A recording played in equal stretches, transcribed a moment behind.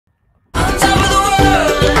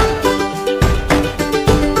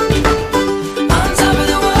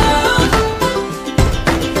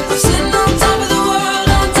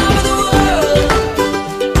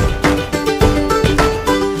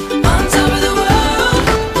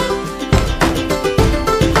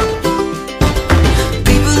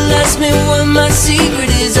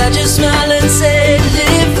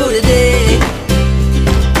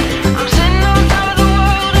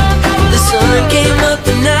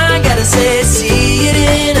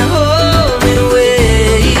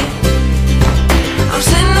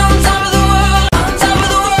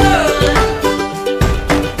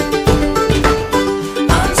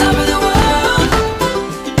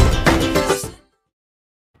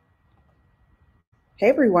Hey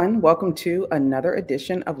everyone, welcome to another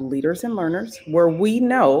edition of Leaders and Learners, where we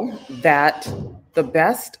know that the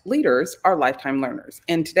best leaders are lifetime learners.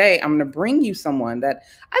 And today I'm going to bring you someone that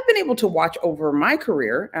I've been able to watch over my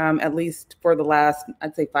career, at least for the last,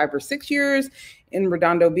 I'd say 5 or 6 years in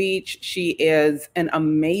Redondo Beach. She is an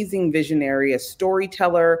amazing visionary, a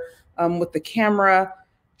storyteller with the camera.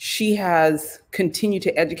 She has continued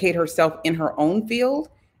to educate herself in her own field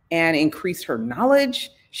and increase her knowledge.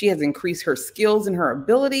 She has increased her skills and her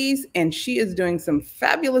abilities, and she is doing some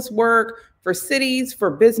fabulous work for cities, for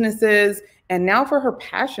businesses, and now for her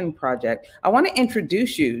passion project. I want to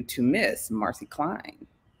introduce you to Miss Marci Klein.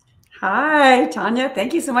 Hi, Tanya.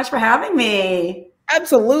 Thank you so much for having me.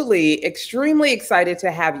 Absolutely. Extremely excited to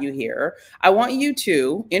have you here. I want you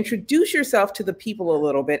to introduce yourself to the people a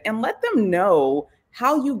little bit and let them know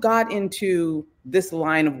how you got into this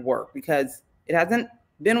line of work, because it hasn't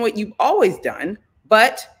been what you've always done,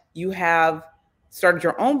 but you have started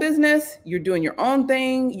your own business, you're doing your own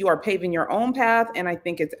thing, you are paving your own path, and I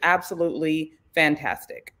think it's absolutely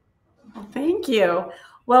fantastic. Well, thank you.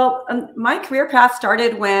 Well, my career path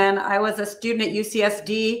started when I was a student at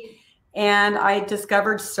UCSD and I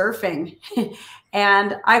discovered surfing.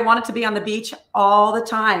 And I wanted to be on the beach all the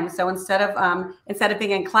time. So instead of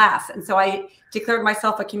being in class, and so I declared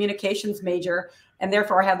myself a communications major, and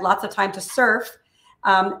therefore I had lots of time to surf.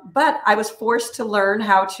 But I was forced to learn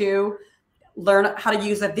how to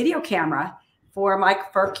use a video camera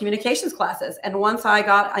for communications classes. And once I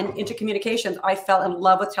got into communications, I fell in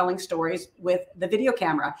love with telling stories with the video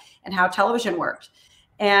camera and how television worked.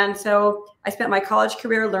 And so I spent my college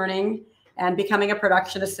career learning and becoming a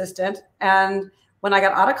production assistant. And when I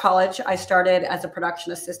got out of college, I started as a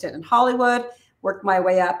production assistant in Hollywood, worked my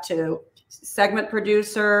way up to segment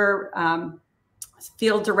producer,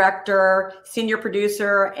 field director, senior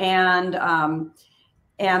producer, and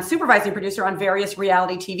supervising producer on various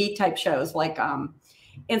reality TV type shows like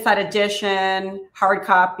Inside Edition, Hard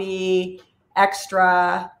Copy,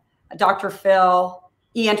 Extra, Dr. Phil,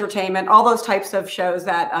 E! Entertainment, all those types of shows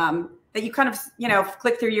that that you kind of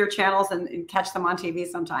click through your channels and catch them on TV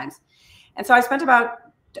sometimes. And so I spent about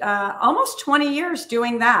almost 20 years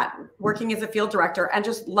doing that, working as a field director and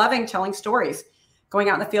just loving telling stories, going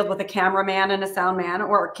out in the field with a cameraman and a sound man,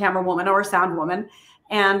 or a camera woman or a sound woman,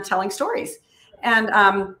 and telling stories. And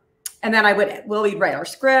then we'd write our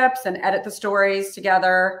scripts and edit the stories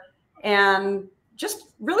together, and just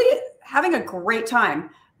really having a great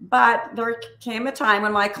time. But there came a time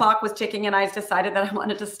when my clock was ticking and I decided that I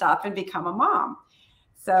wanted to stop and become a mom.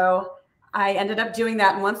 So I ended up doing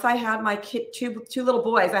that. And once I had my two little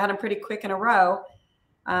boys, I had them pretty quick in a row.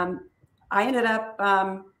 I ended up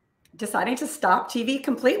deciding to stop TV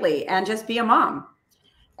completely and just be a mom.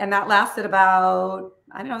 And that lasted about,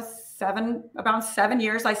 I don't know, about 7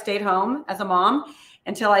 years. I stayed home as a mom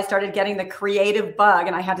until I started getting the creative bug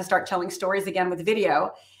and I had to start telling stories again with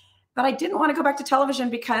video. But I didn't want to go back to television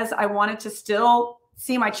because I wanted to still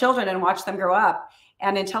see my children and watch them grow up.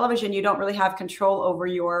 And in television, you don't really have control over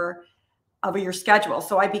your schedule.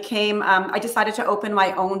 So I decided to open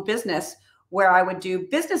my own business where I would do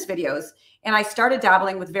business videos. And I started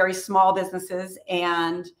dabbling with very small businesses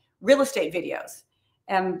and real estate videos.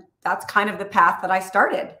 And that's kind of the path that I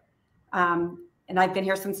started. And I've been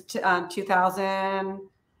here since about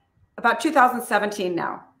 2017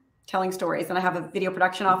 now, telling stories. And I have a video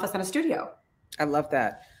production office and a studio. I love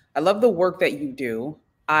that. I love the work that you do.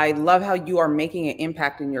 I love how you are making an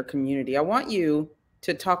impact in your community. I want you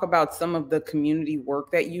to talk about some of the community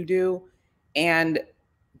work that you do and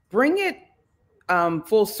bring it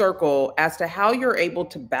full circle as to how you're able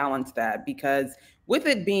to balance that, because with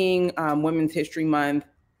it being Women's History Month,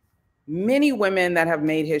 many women that have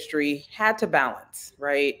made history had to balance,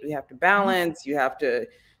 right? You have to balance, you have to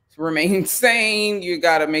remain sane, you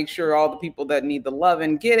got to make sure all the people that need the love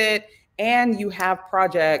and get it, and you have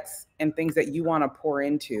projects and things that you want to pour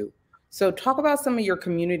into. So talk about some of your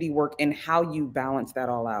community work and how you balance that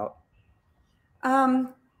all out.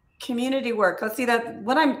 Community work. Let's see,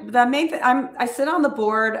 I sit on the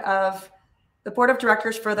board of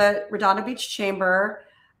directors for the Redondo Beach Chamber.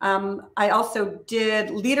 I also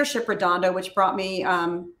did Leadership Redondo, which brought me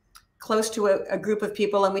close to a group of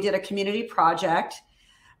people, and we did a community project.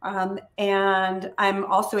 And I'm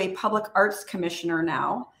also a public arts commissioner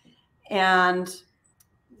now. And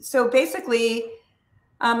so basically,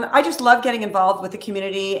 I just love getting involved with the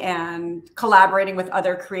community and collaborating with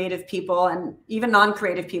other creative people and even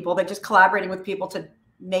non-creative people, but just collaborating with people to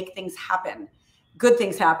make things happen, good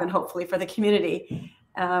things happen, hopefully, for the community.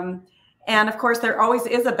 And of course, there always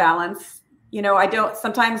is a balance.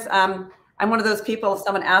 Sometimes I'm one of those people, if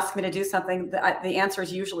someone asks me to do something, the answer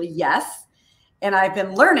is usually yes. And I've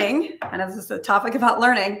been learning, and this is a topic about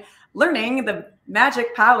learning the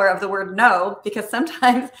magic power of the word no, because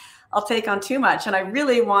sometimes I'll take on too much, and I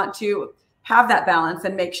really want to have that balance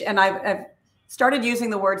and make sure. And I've started using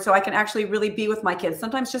the word so I can actually really be with my kids.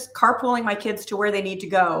 Sometimes just carpooling my kids to where they need to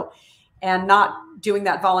go and not doing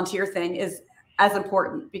that volunteer thing is as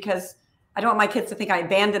important, because I don't want my kids to think I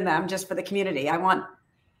abandoned them just for the community. I want,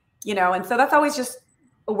 and so that's always just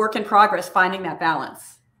a work in progress, finding that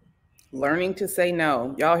balance. Learning to say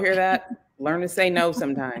no. Y'all hear that? Learn to say no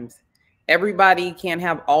sometimes. Everybody can't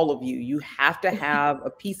have all of you. You have to have a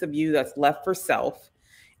piece of you that's left for self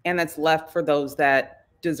and that's left for those that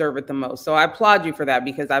deserve it the most. So I applaud you for that,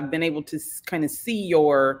 because I've been able to kind of see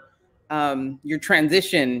your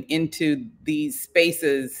transition into these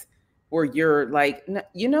spaces where you're like,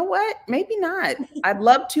 you know what? Maybe not. I'd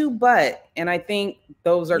love to, but, and I think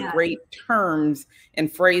those are great terms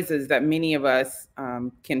and phrases that many of us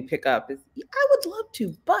can pick up. Is, I would love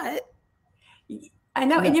to, but. I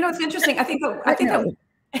know. No. And it's interesting. I think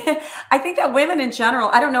that women in general,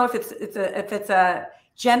 I don't know if it's a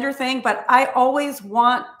gender thing, but I always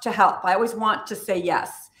want to help. I always want to say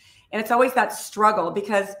yes. And it's always that struggle,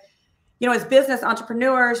 because, as business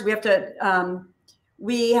entrepreneurs, we have to,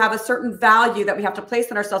 we have a certain value that we have to place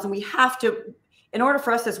in ourselves, and we have to, in order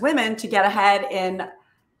for us as women to get ahead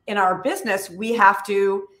in our business, we have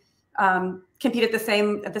to compete at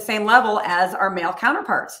the same level as our male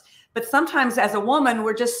counterparts. But sometimes as a woman,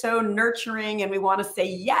 we're just so nurturing and we want to say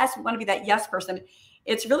yes. We want to be that yes person.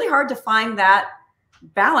 It's really hard to find that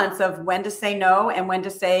balance of when to say no and when to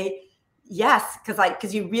say yes.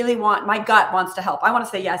 Because you really want, my gut wants to help. I want to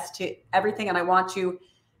say yes to everything, and I want to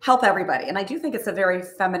help everybody. And I do think it's a very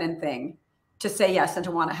feminine thing to say yes and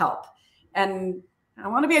to want to help. And I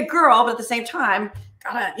want to be a girl, but at the same time,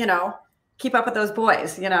 gotta, keep up with those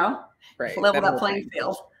boys, right. Level that playing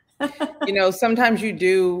field. Sometimes you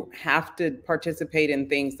do have to participate in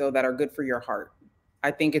things, though, that are good for your heart.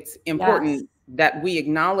 I think it's important that we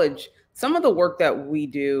acknowledge some of the work that we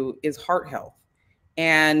do is heart health,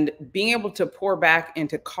 and being able to pour back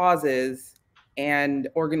into causes and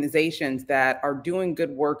organizations that are doing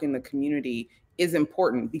good work in the community is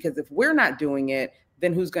important, because if we're not doing it,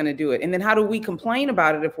 then who's going to do it? And then how do we complain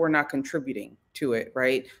about it if we're not contributing to it,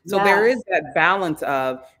 right? So there is that balance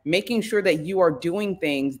of making sure that you are doing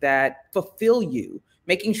things that fulfill you,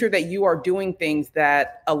 making sure that you are doing things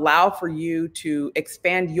that allow for you to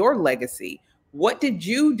expand your legacy. What did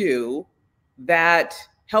you do that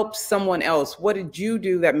helped someone else? What did you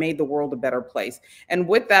do that made the world a better place? And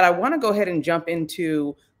with that, I want to go ahead and jump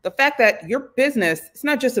into the fact that your business, it's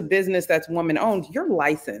not just a business that's woman owned, you're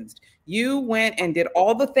licensed. You went and did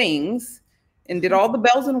all the things and did all the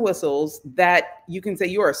bells and whistles that you can say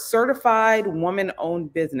you're a certified woman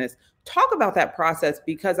owned business. Talk about that process,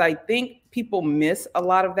 because I think people miss a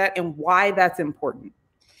lot of that and why that's important.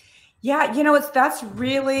 Yeah, that's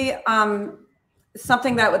really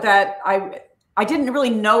something that I didn't really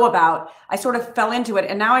know about. I sort of fell into it,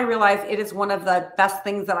 and now I realize it is one of the best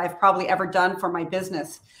things that I've probably ever done for my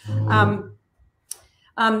business. I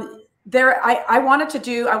wanted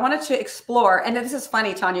to explore, and this is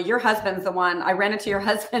funny, Tanya, your husband's the one, I ran into your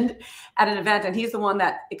husband at an event, and he's the one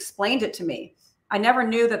that explained it to me. I never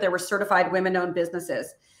knew that there were certified women-owned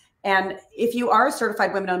businesses. And if you are a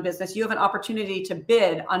certified women-owned business, you have an opportunity to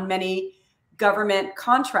bid on many government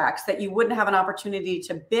contracts that you wouldn't have an opportunity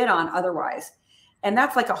to bid on otherwise. And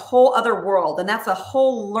that's like a whole other world. And that's a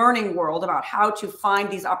whole learning world about how to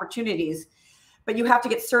find these opportunities. But you have to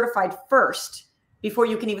get certified first before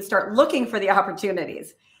you can even start looking for the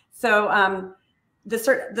opportunities. So the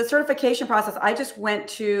certification process, I just went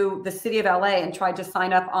to the city of LA and tried to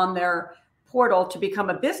sign up on their portal to become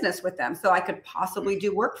a business with them so I could possibly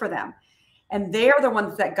do work for them. And they're the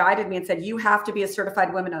ones that guided me and said, you have to be a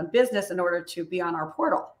certified women-owned business in order to be on our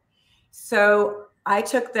portal. So I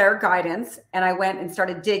took their guidance and I went and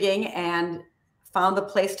started digging and found the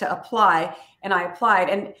place to apply, and I applied.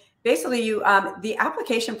 And basically the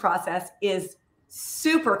application process is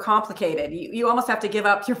super complicated. You almost have to give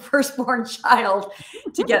up your firstborn child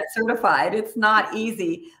to get certified. It's not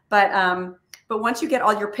easy, but once you get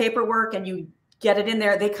all your paperwork and you get it in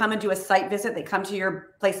there, they come and do a site visit. They come to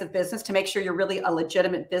your place of business to make sure you're really a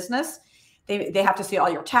legitimate business. They have to see all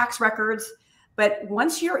your tax records. But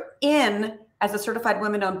once you're in as a certified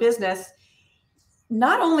women-owned business,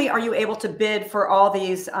 not only are you able to bid for all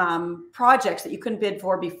these projects that you couldn't bid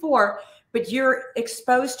for before, but you're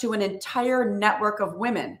exposed to an entire network of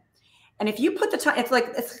women. And if you put the time,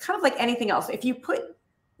 it's kind of like anything else. If you put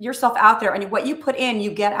yourself out there and what you put in,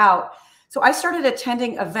 you get out. So I started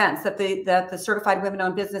attending events that the certified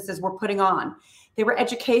women-owned businesses were putting on. They were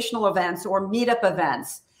educational events or meetup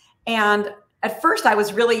events. And at first I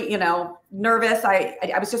was really, nervous. I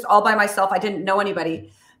was just all by myself. I didn't know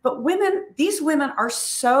anybody. But these women are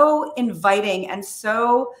so inviting and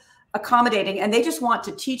so accommodating, and they just want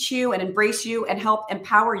to teach you and embrace you and help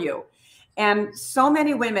empower you. And so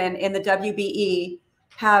many women in the WBE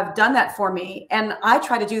have done that for me. And I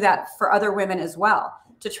try to do that for other women as well,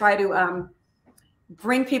 to try to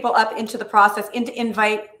bring people up into the process,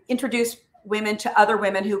 introduce women to other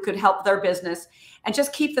women who could help their business, and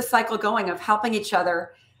just keep the cycle going of helping each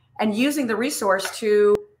other and using the resource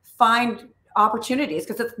to find opportunities,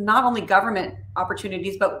 because it's not only government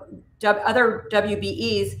opportunities, but other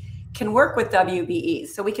WBEs can work with WBEs.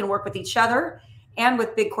 So we can work with each other and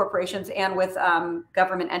with big corporations and with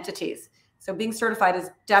government entities. So being certified is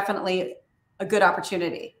definitely a good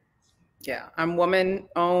opportunity. Yeah, I'm woman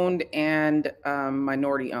owned and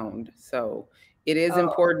minority owned. So it is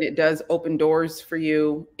important. It does open doors for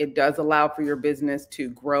you. It does allow for your business to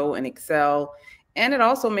grow and excel. And it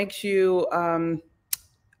also makes you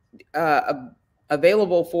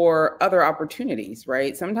available for other opportunities,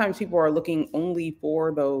 right? Sometimes people are looking only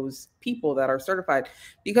for those people that are certified,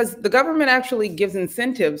 because the government actually gives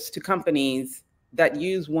incentives to companies that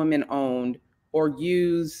use women-owned or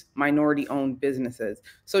use minority-owned businesses.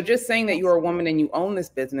 So just saying that you're a woman and you own this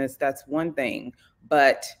business, that's one thing.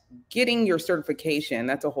 But getting your certification,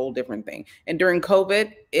 that's a whole different thing. And during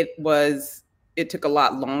COVID, it took a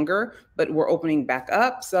lot longer, but we're opening back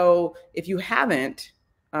up. So if you haven't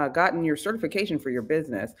gotten your certification for your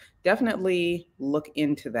business, definitely look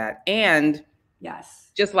into that. And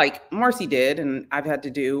yes, just like Marci did, and I've had to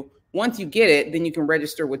do, once you get it, then you can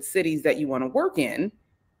register with cities that you want to work in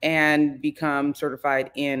and become certified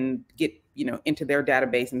and get, into their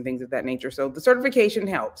database and things of that nature. So the certification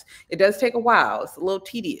helps. It does take a while. It's a little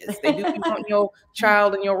tedious. They do want your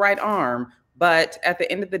child in your right arm, but at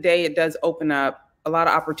the end of the day, it does open up a lot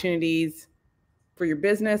of opportunities for your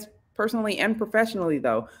business, personally and professionally,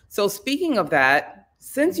 though. So speaking of that,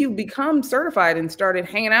 since you've become certified and started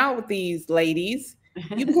hanging out with these ladies,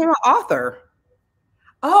 you became an author.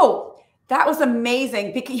 Oh, that was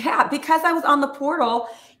amazing. Because I was on the portal.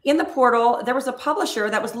 In the portal, there was a publisher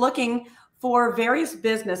that was looking for various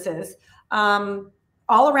businesses all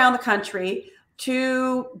around the country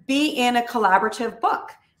to be in a collaborative book.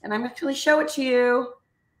 And I'm actually show it to you.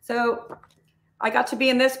 So I got to be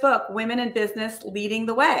in this book, Women in Business Leading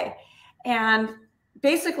the Way. And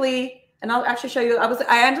basically, and I'll actually show you,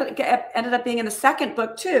 I ended up being in the second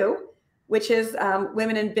book too, which is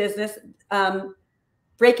Women in Business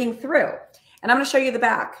Breaking Through. And I'm going to show you the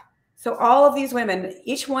back. So all of these women,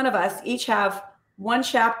 each one of us, each have one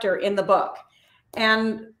chapter in the book.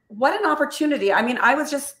 And what an opportunity. I mean, I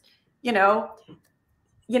was just,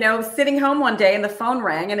 sitting home one day and the phone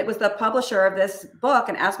rang, and it was the publisher of this book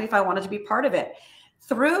and asked me if I wanted to be part of it.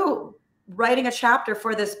 Through writing a chapter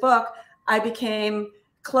for this book, I became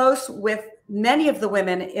close with many of the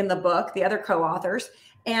women in the book, the other co-authors,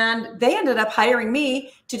 and they ended up hiring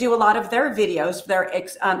me to do a lot of their videos, their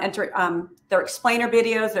explainer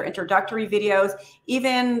videos, their introductory videos,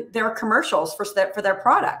 even their commercials for their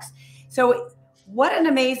products. So what an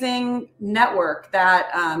amazing network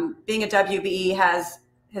that being a WBE has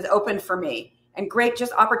opened for me, and great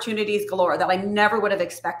just opportunities galore that I never would have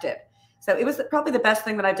expected. So it was probably the best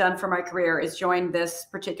thing that I've done for my career, is join this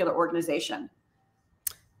particular organization.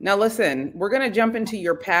 Now, listen, we're going to jump into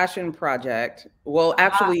your passion project. Well,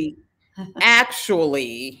 actually,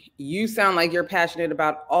 you sound like you're passionate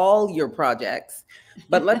about all your projects,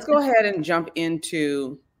 but let's go ahead and jump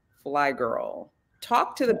into Fly Girl.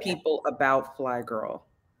 Talk to the people about Fly Girl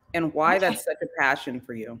and why that's such a passion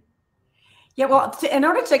for you. Yeah, well, in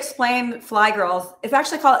order to explain Fly Girls, it's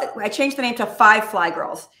actually called, I changed the name to 5 Fly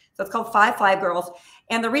Girls. So it's called 5 Fly Girls.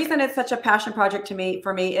 And the reason it's such a passion project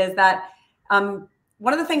for me is that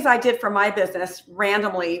one of the things I did for my business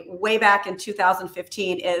randomly way back in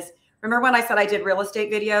 2015 is, remember when I said I did real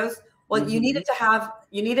estate videos? Well, you needed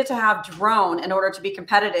to have drone in order to be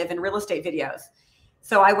competitive in real estate videos.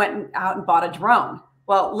 So I went out and bought a drone.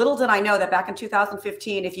 Well, little did I know that back in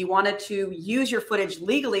 2015, if you wanted to use your footage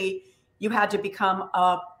legally, you had to become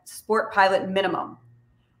a sport pilot minimum.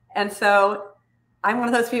 And so I'm one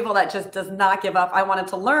of those people that just does not give up. I wanted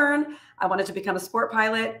to learn. I wanted to become a sport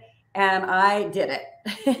pilot, and I did it.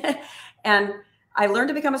 And I learned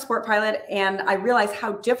to become a sport pilot, and I realized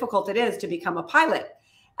how difficult it is to become a pilot.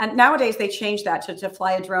 And nowadays they changed that to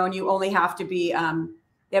fly a drone. You only have to be,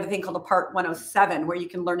 they have a thing called a Part 107 where you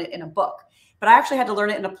can learn it in a book. But I actually had to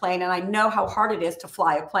learn it in a plane, and I know how hard it is to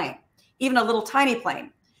fly a plane, even a little tiny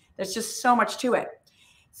plane. There's just so much to it.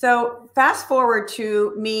 So fast forward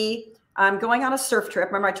to me going on a surf trip.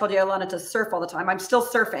 Remember I told you I wanted to surf all the time. I'm still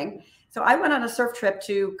surfing. So I went on a surf trip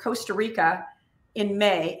to Costa Rica in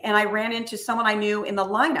May, and I ran into someone I knew in the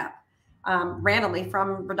lineup randomly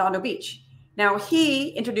from Redondo Beach. Now he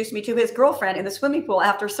introduced me to his girlfriend in the swimming pool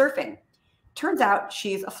after surfing. Turns out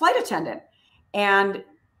she's a flight attendant,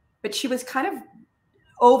 but she was kind of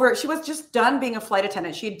over, she was just done being a flight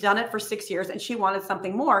attendant. She had done it for 6 years and she wanted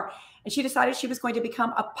something more. And she decided she was going to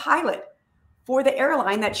become a pilot for the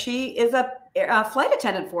airline that she is a flight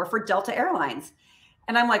attendant for Delta Airlines.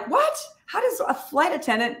 And I'm like, what? How does a flight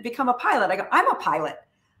attendant become a pilot? I go, I'm a pilot.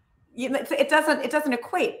 It doesn't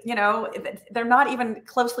equate, they're not even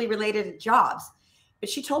closely related jobs. But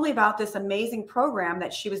she told me about this amazing program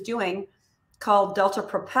that she was doing called Delta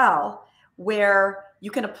Propel, where you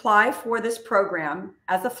can apply for this program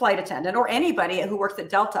as a flight attendant or anybody who works at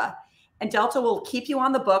Delta, and Delta will keep you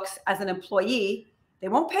on the books as an employee. They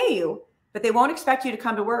won't pay you, but they won't expect you to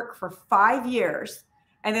come to work for 5 years.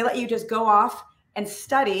 And they let you just go off and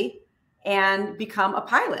study and become a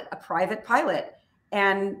pilot, a private pilot,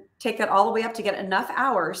 and take that all the way up to get enough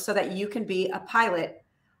hours so that you can be a pilot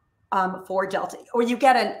for Delta, or you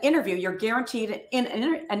get an interview. You're guaranteed an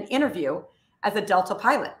interview as a Delta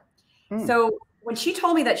pilot. So when she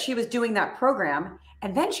told me that she was doing that program,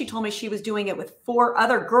 and then she told me she was doing it with 4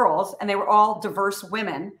 other girls, and they were all diverse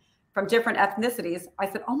women from different ethnicities,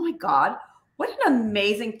 I said, oh my God, what an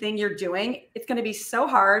amazing thing you're doing. It's going to be so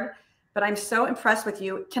hard, but I'm so impressed with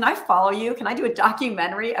you. Can I follow you? Can I do a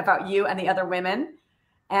documentary about you and the other women?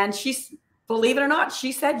 And believe it or not,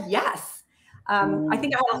 she said yes. I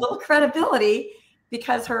think I had a little credibility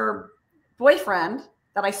because her boyfriend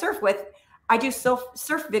that I surf with, I do surf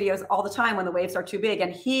videos all the time when the waves are too big,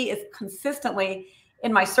 and he is consistently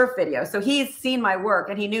in my surf videos. So he's seen my work,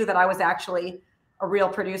 and he knew that I was actually a real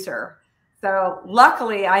producer. So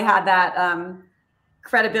luckily I had that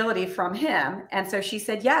credibility from him. And so she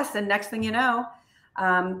said yes. And next thing you know,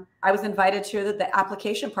 I was invited to the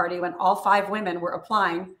application party when all 5 women were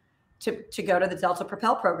applying to go to the Delta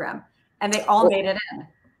Propel program, and they all made it in.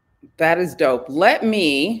 That is dope. Let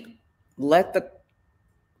the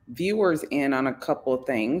viewers in on a couple of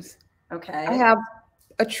things. Okay. I have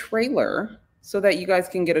a trailer so that you guys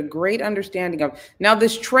can get a great understanding of. Now,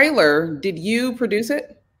 this trailer, did you produce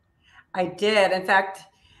it? I did. In fact,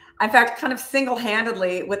 kind of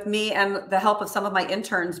single-handedly with me and the help of some of my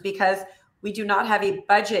interns, because we do not have a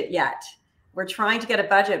budget yet. We're trying to get a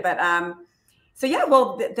budget, but so yeah,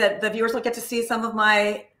 well, the viewers will get to see some of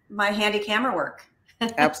my handy camera work.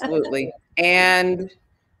 Absolutely. And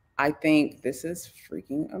I think this is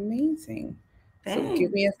freaking amazing. Thanks. So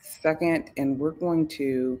give me a second and we're going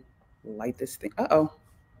to light this thing. Uh-oh.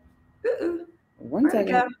 One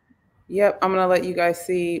second. Yep, I'm going to let you guys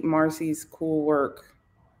see Marci's cool work.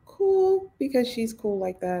 Cool, because she's cool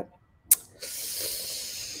like that.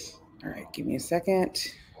 All right, give me a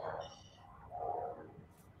second.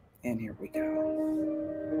 And here we go.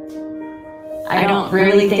 I don't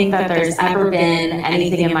really think that there's ever been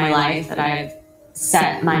anything in my life that I've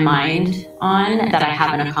set my mind on that I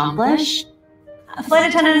haven't accomplished. A flight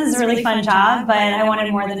attendant is a really fun job, but I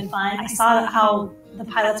wanted more than fun. I saw how the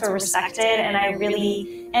pilots were respected, and I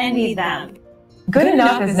really envied them. Good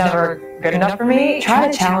enough is never good enough for me.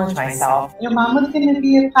 Try to challenge myself. Your mom was going to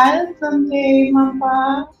be a pilot someday,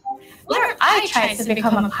 Mama. Whenever I tried to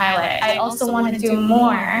become a pilot, I also want to do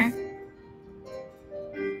more.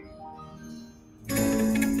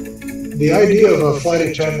 The idea of a flight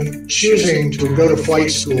attendant choosing to go to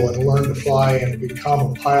flight school and learn to fly and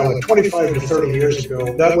become a pilot 25 to 30 years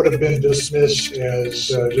ago, that would have been dismissed as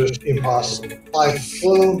just impossible. I've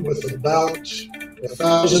flown with about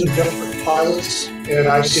 1,000 different pilots, and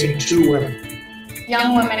I've seen 2 women.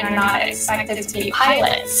 Young women are not expected to be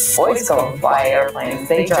pilots. Boys go and fly airplanes.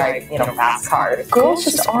 They drive, fast cars. Girls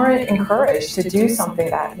just aren't encouraged to do something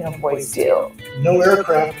that, boys do. No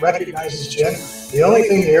aircraft recognizes gender. The only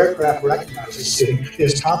thing the aircraft recognizes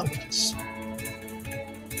is competence.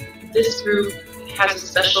 This group has a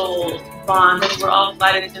special bond because we're all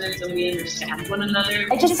flight attendants and we understand one another.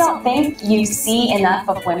 I just don't think you see enough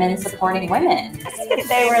of women supporting women. I think if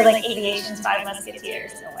they were like aviation's 5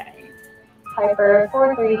 musketeers in a way. Piper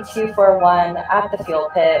 43241 at the fuel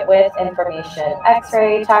pit with information.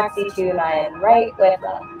 X-ray, taxi 29 right with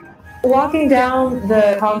them. Walking down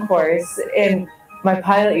the concourse in my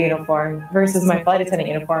pilot uniform versus my flight attendant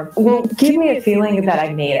uniform will give me a feeling that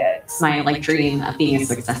I made it. It's my dream of being a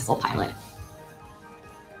successful pilot.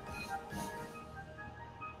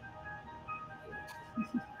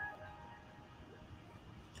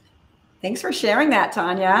 Thanks for sharing that,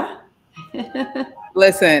 Tanya.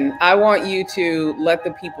 Listen, I want you to let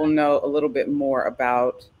the people know a little bit more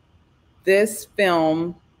about this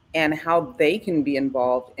film and how they can be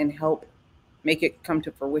involved and help make it come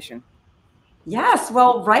to fruition. Yes,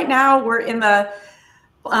 well, right now we're in the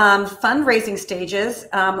fundraising stages.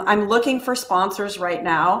 I'm looking for sponsors right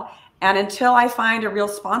now. And until I find a real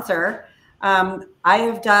sponsor, I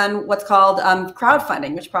have done what's called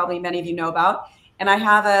crowdfunding, which probably many of you know about. And I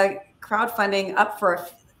have a crowdfunding up for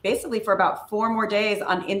basically for about 4 more days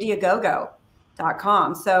on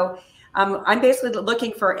Indiegogo.com. So I'm basically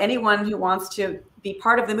looking for anyone who wants to be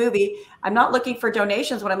part of the movie. I'm not looking for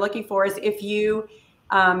donations. What I'm looking for is if you,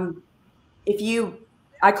 I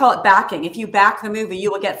call it backing. If you back the movie,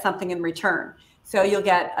 you will get something in return. So you'll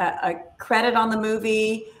get a credit on the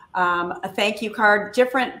movie, a thank you card,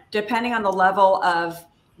 different depending on the level of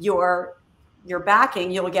your backing.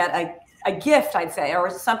 You'll get a gift, I'd say, or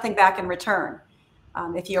something back in return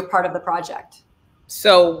if you're part of the project.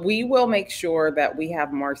 So we will make sure that we have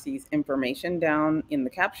Marci's information down in the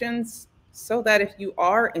captions so that if you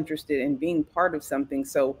are interested in being part of something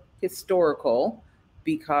so historical,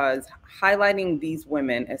 because highlighting these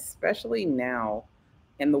women, especially now,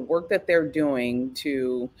 and the work that they're doing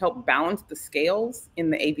to help balance the scales in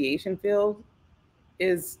the aviation field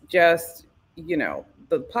is just,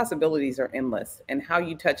 the possibilities are endless. And how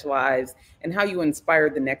you touch lives and how you inspire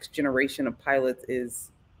the next generation of pilots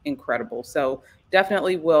is incredible. So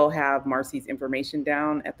definitely we'll have Marci's information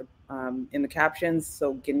down at the in the captions.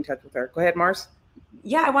 So get in touch with her. Go ahead, Marci.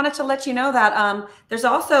 Yeah, I wanted to let you know that there's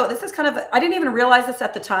also, this is kind of, I didn't even realize this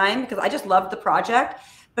at the time because I just loved the project,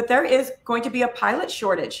 but there is going to be a pilot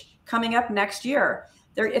shortage coming up next year.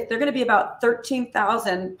 They're going to be about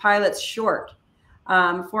 13,000 pilots short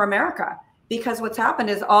for America, because what's happened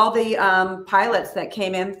is all the pilots that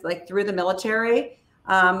came in like through the military,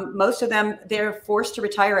 most of them, they're forced to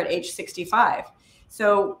retire at age 65.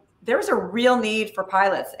 So there's a real need for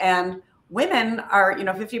pilots, and women are,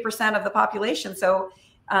 50% of the population. So,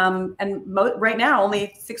 right now,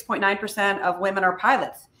 only 6.9% of women are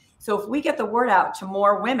pilots. So if we get the word out to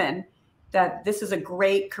more women that this is a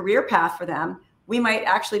great career path for them, we might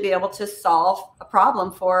actually be able to solve a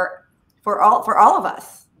problem for all of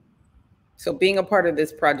us. So being a part of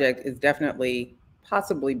this project is definitely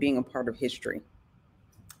possibly being a part of history.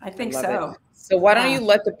 I think so. So why don't you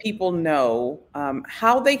let the people know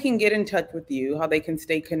how they can get in touch with you, how they can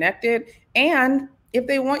stay connected, and if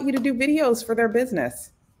they want you to do videos for their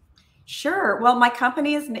business. Sure. Well, my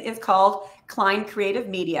company is called Klein Creative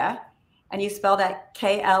Media, and you spell that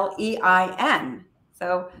Klein.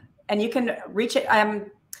 So, and you can reach it.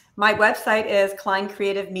 My website is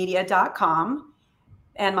kleincreativemedia.com,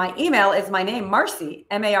 and my email is my name, Marci,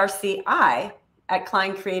 Marci, at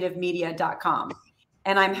kleincreativemedia.com.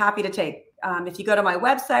 And I'm happy to take, if you go to my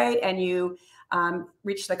website and you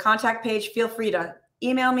reach the contact page, feel free to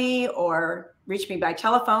email me or reach me by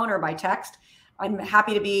telephone or by text. I'm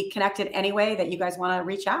happy to be connected any way that you guys want to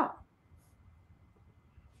reach out.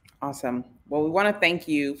 Awesome. Well, we want to thank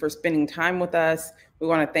you for spending time with us. We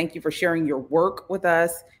want to thank you for sharing your work with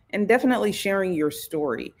us and definitely sharing your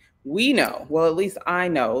story. We know, well, at least I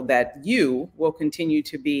know, that you will continue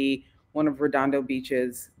to be one of Redondo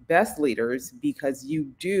Beach's best leaders because you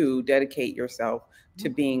do dedicate yourself to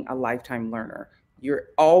being a lifetime learner. You're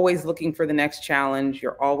always looking for the next challenge.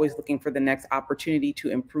 You're always looking for the next opportunity to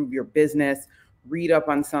improve your business, read up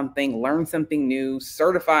on something, learn something new,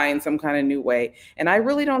 certify in some kind of new way. And I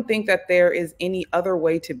really don't think that there is any other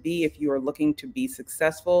way to be if you are looking to be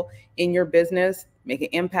successful in your business, make an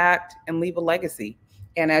impact, and leave a legacy.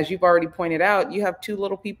 And as you've already pointed out, you have 2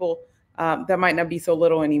 little people that might not be so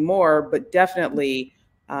little anymore, but definitely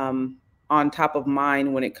on top of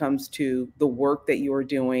mind when it comes to the work that you are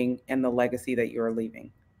doing and the legacy that you are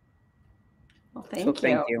leaving. Well, thank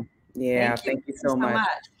you. Yeah, thank you so much.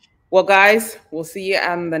 Well, guys, we'll see you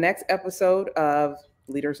on the next episode of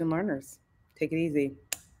Leaders and Learners. Take it easy.